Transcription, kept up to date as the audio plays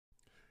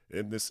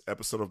In this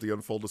episode of the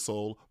Unfolded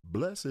Soul,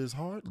 Bless His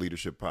Heart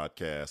Leadership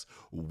Podcast,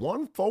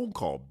 one phone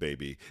call,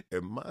 baby,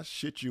 and my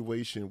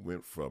situation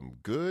went from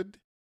good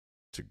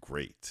to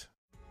great.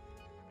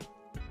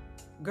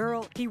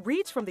 Girl, he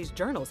reads from these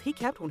journals he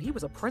kept when he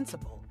was a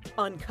principal.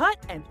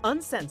 Uncut and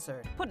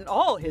uncensored, putting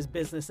all his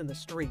business in the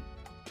street.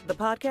 The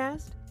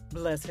podcast,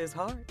 Bless His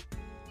Heart.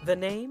 The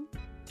name,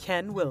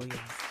 Ken Williams.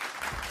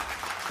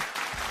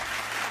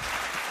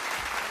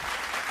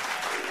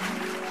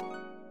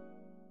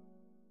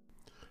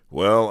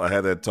 Well, I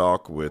had that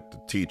talk with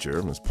the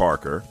teacher, Ms.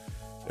 Parker,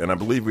 and I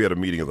believe we had a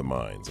meeting of the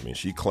minds. I mean,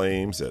 she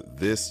claims that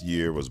this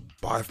year was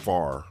by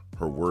far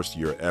her worst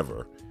year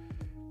ever.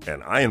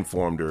 And I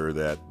informed her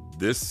that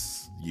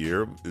this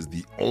year is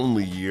the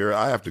only year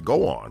I have to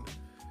go on.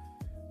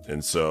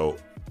 And so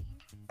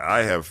I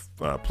have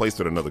placed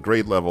her at another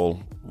grade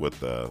level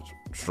with a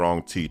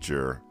strong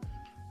teacher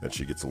that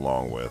she gets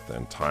along with,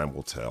 and time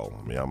will tell.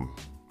 I mean,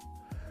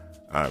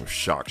 I'm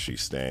shocked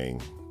she's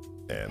staying,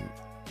 and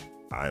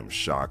I am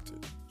shocked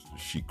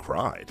she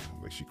cried.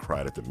 Like, she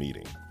cried at the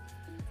meeting.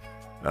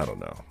 I don't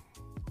know.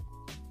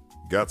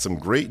 Got some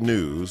great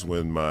news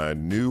when my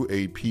new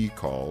AP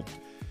called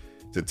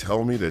to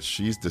tell me that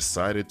she's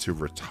decided to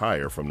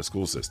retire from the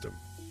school system.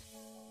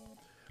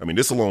 I mean,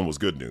 this alone was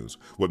good news.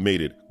 What made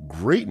it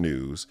great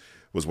news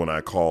was when I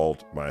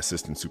called my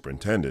assistant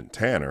superintendent,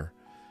 Tanner,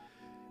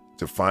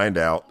 to find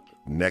out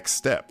next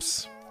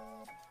steps.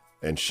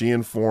 And she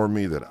informed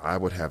me that I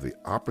would have the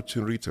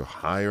opportunity to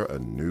hire a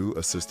new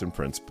assistant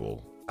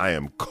principal. I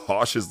am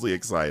cautiously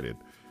excited,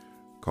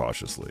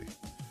 cautiously.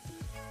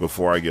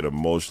 Before I get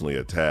emotionally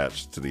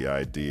attached to the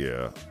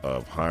idea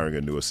of hiring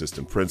a new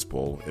assistant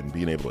principal and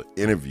being able to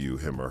interview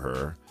him or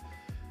her,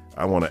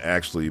 I want to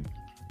actually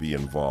be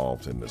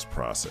involved in this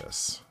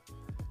process.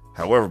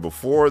 However,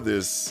 before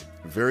this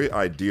very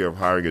idea of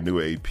hiring a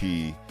new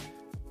AP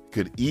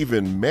could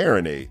even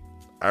marinate,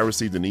 I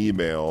received an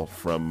email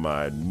from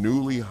my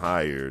newly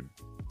hired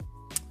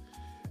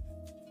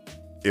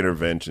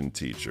intervention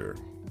teacher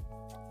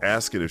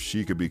asking if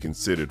she could be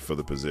considered for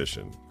the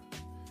position.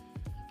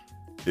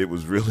 It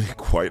was really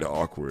quite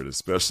awkward,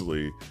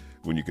 especially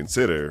when you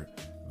consider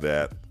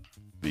that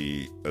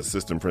the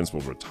assistant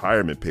principal's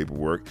retirement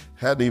paperwork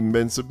hadn't even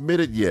been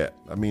submitted yet.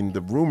 I mean, the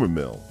rumor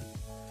mill.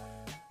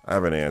 I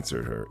haven't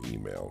answered her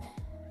email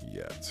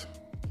yet.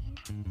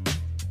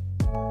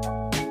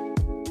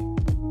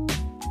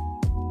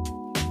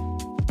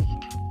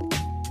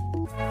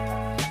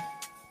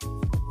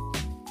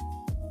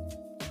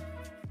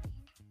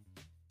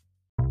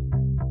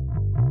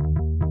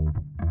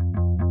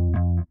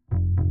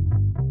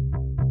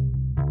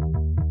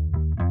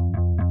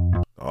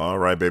 All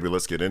right, baby,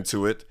 let's get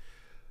into it.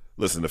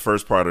 Listen, the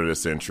first part of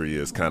this entry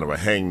is kind of a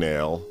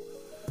hangnail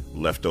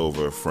left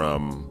over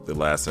from the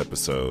last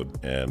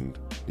episode. And,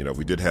 you know,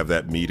 we did have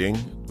that meeting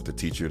with the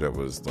teacher that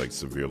was like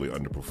severely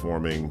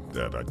underperforming,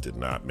 that I did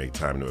not make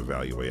time to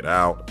evaluate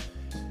out.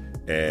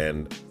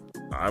 And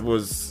I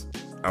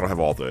don't have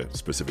all the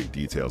specific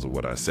details of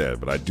what I said,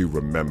 but I do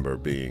remember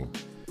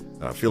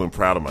feeling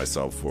proud of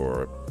myself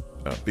for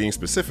being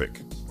specific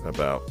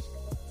about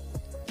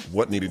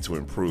what needed to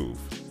improve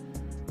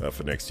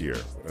for next year.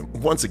 And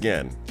once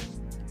again,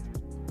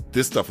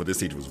 this stuff with this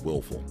teacher was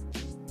willful.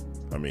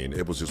 I mean,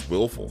 it was just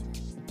willful.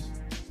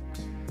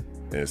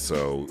 And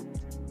so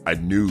I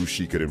knew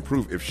she could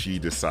improve if she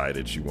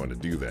decided she wanted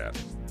to do that.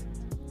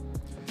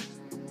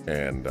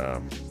 And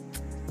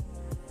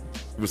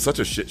it was such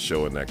a shit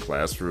show in that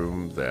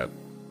classroom that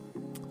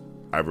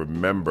I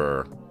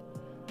remember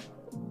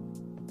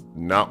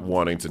not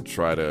wanting to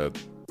try to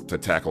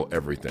tackle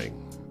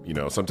everything. You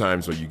know,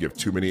 sometimes when you give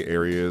too many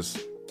areas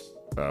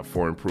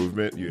for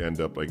improvement, you end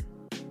up like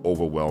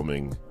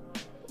overwhelming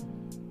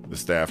the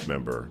staff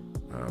member.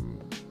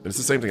 And it's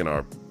the same thing in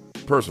our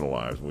personal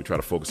lives. When we try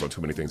to focus on too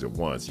many things at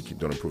once, you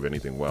don't improve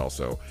anything well.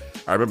 So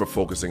I remember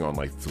focusing on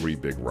like three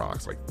big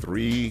rocks, like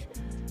three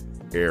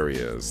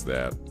areas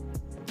that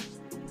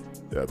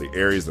the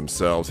areas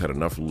themselves had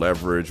enough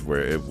leverage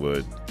where it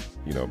would,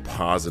 you know,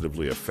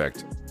 positively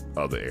affect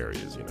other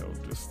areas, you know,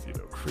 just, you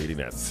know, creating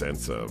that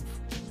sense of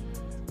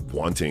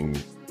wanting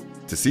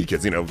to see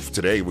kids. You know,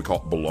 today we call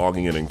it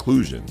belonging and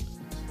inclusion.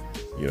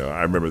 You know,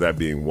 I remember that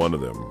being one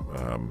of them.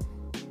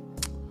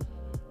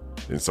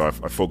 And so I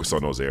focused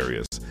on those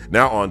areas.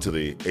 Now on to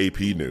the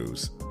AP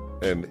news.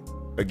 And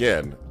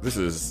again, this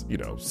is, you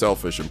know,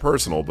 selfish and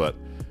personal, but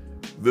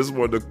this is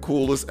one of the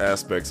coolest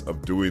aspects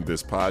of doing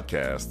this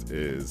podcast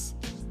is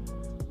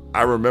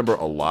I remember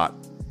a lot,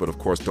 but of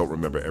course don't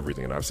remember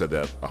everything. And I've said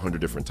that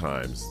 100 different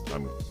times.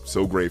 I'm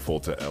so grateful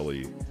to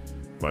Ellie,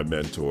 my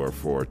mentor,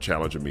 for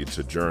challenging me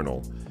to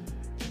journal,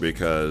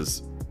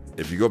 because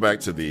if you go back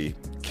to the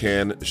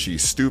Can She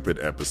Stupid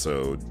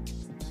episode,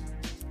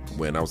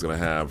 when I was going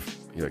to have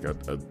like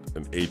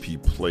an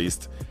AP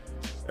placed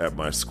at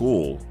my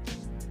school,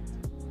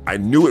 I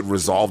knew it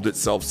resolved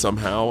itself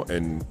somehow,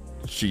 and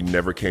she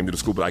never came to the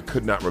school, but I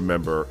could not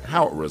remember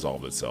how it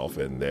resolved itself.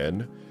 And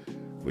then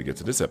we get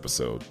to this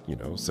episode, you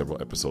know,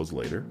 several episodes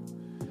later,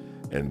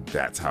 and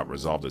that's how it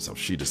resolved itself.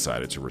 She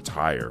decided to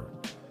retire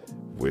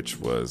which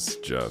was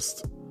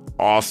just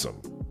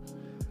awesome.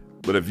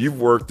 But if you've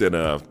worked in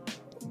a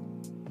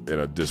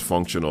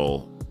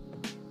dysfunctional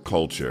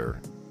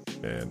culture,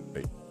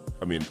 and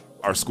I mean,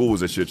 our school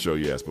was a shit show,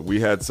 yes, but we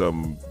had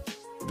some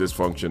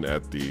dysfunction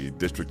at the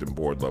district and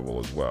board level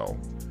as well.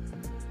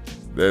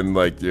 Then,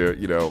 like,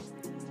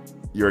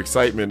 your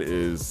excitement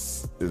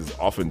is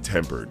often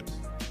tempered.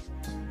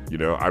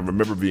 I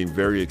remember being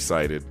very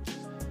excited,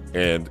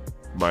 and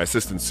my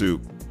assistant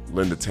soup,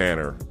 Linda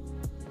Tanner,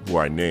 who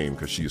I named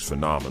because she's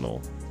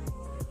phenomenal,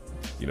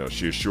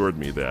 she assured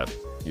me that,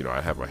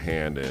 I have a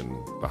hand in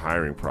the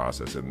hiring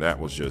process, and that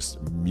was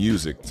just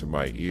music to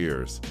my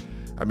ears.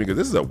 I mean, because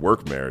this is a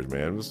work marriage,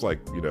 man. It's like,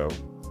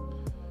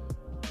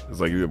 it's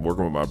like you're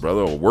working with my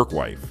brother or work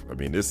wife. I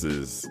mean,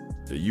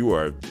 you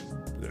are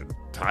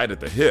tied at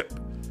the hip.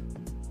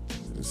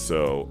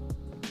 So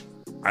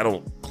I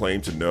don't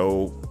claim to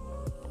know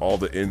all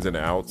the ins and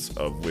outs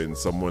of when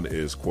someone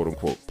is quote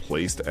unquote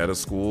placed at a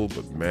school,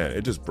 but man,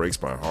 it just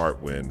breaks my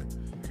heart when,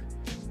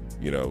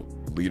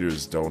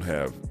 leaders don't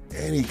have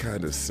any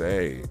kind of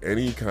say,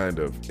 any kind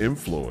of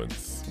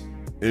influence,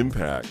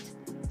 impact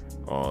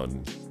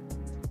on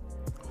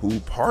who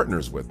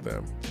partners with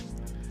them.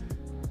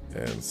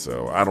 And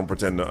so I don't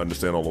pretend to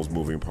understand all those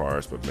moving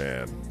parts, but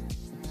man,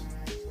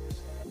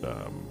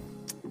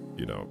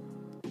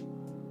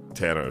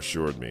 Tanner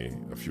assured me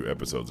a few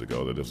episodes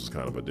ago that this was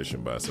kind of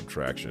addition by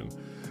subtraction,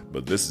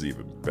 but this is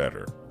even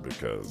better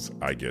because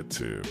I get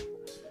to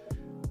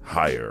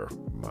hire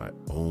my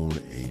own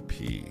AP.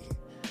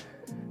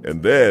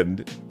 And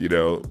then,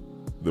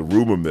 the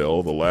rumor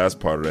mill, the last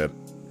part of that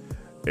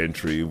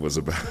entry was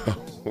about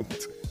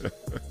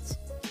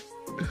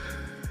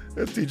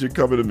that teacher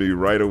coming to me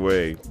right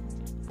away,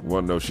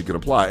 want to know if she can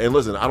apply. And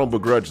listen, I don't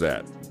begrudge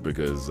that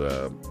because,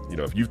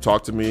 if you've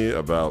talked to me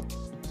about,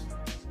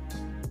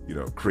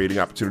 creating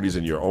opportunities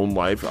in your own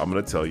life, I'm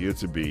going to tell you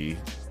to be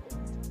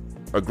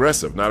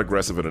aggressive, not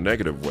aggressive in a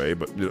negative way,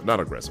 but not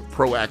aggressive,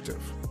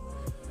 proactive.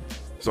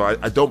 So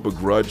I don't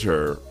begrudge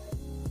her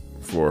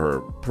for her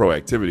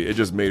proactivity. It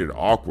just made it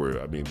awkward.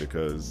 I mean,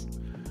 because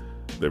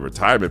the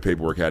retirement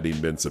paperwork hadn't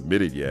even been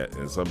submitted yet,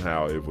 and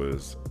somehow it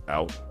was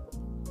out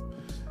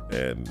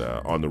and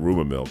on the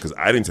rumor mill because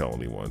I didn't tell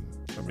anyone.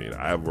 I mean,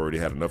 I've already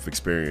had enough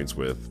experience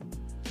with,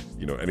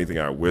 anything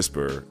I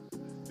whisper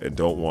and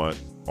don't want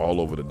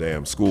all over the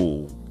damn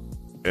school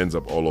ends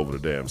up all over the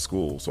damn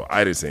school. So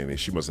I didn't say anything.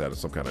 She must have had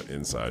some kind of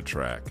inside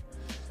track.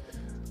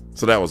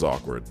 So that was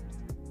awkward.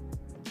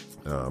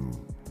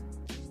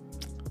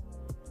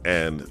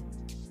 And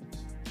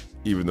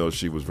even though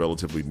she was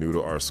relatively new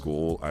to our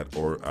school, I've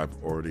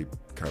already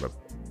kind of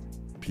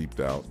peeped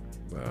out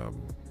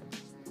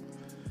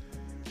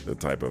the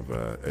type of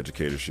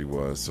educator she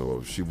was.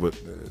 So she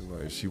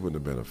wouldn't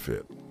have been a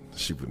fit.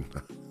 She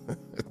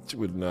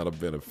would not have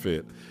been a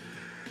fit.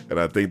 And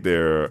I think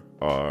there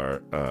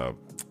are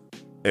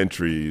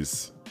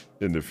entries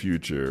in the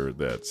future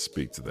that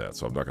speak to that.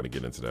 So I'm not going to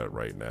get into that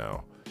right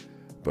now.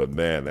 But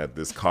man,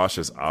 this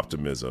cautious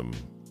optimism,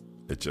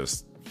 it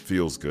just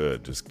feels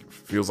good. Just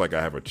feels like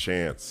I have a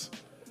chance,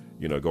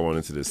 going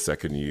into this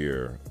second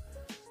year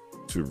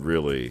to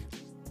really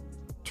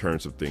turn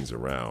some things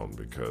around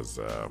because,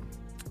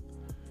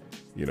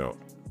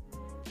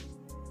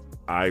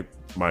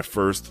 my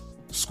first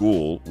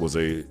school was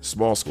a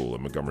small school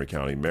in Montgomery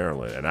County,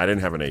 Maryland, and I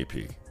didn't have an AP.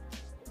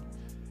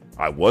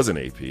 I was an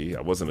AP.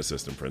 I was an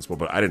assistant principal,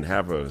 but I didn't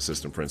have an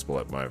assistant principal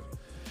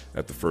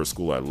at the first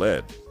school I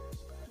led.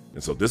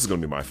 And so this is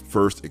going to be my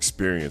first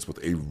experience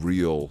with a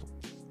real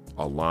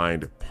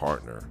aligned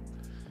partner.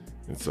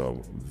 And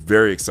so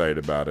very excited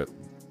about it.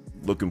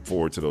 Looking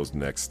forward to those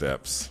next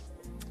steps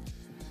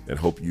and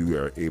hope you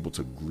are able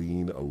to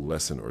glean a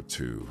lesson or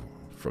two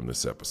from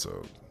this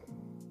episode.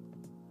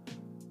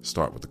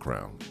 Start with the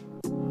crown.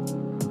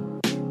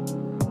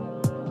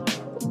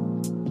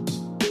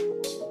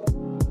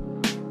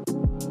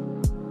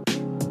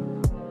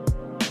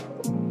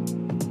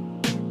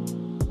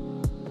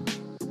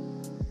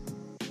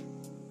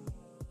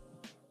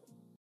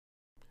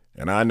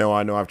 And I know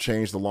I've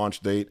changed the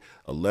launch date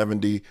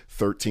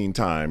 13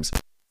 times.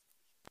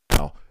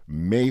 Now,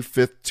 May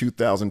 5th,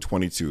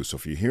 2022. So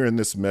if you're hearing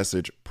this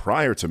message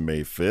prior to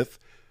May 5th,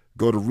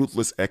 go to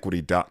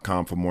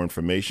ruthlessequity.com for more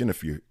information.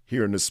 If you're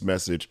hearing this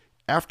message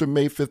after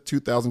May 5th,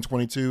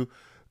 2022,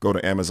 go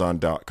to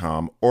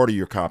amazon.com, order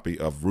your copy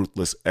of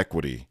Ruthless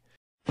Equity.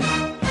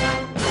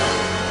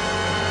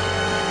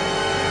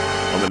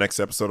 On the next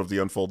episode of the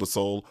Unfold the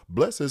Soul,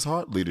 Bless His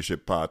Heart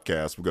Leadership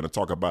Podcast, we're going to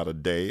talk about a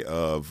day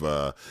of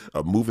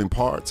moving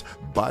parts,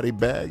 body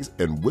bags,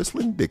 and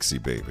whistling Dixie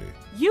Baby.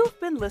 You've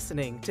been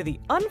listening to the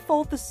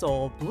Unfold the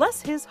Soul,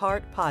 Bless His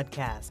Heart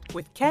Podcast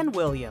with Ken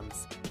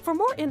Williams. For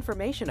more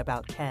information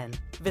about Ken,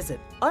 visit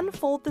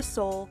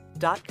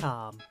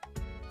unfoldthesoul.com.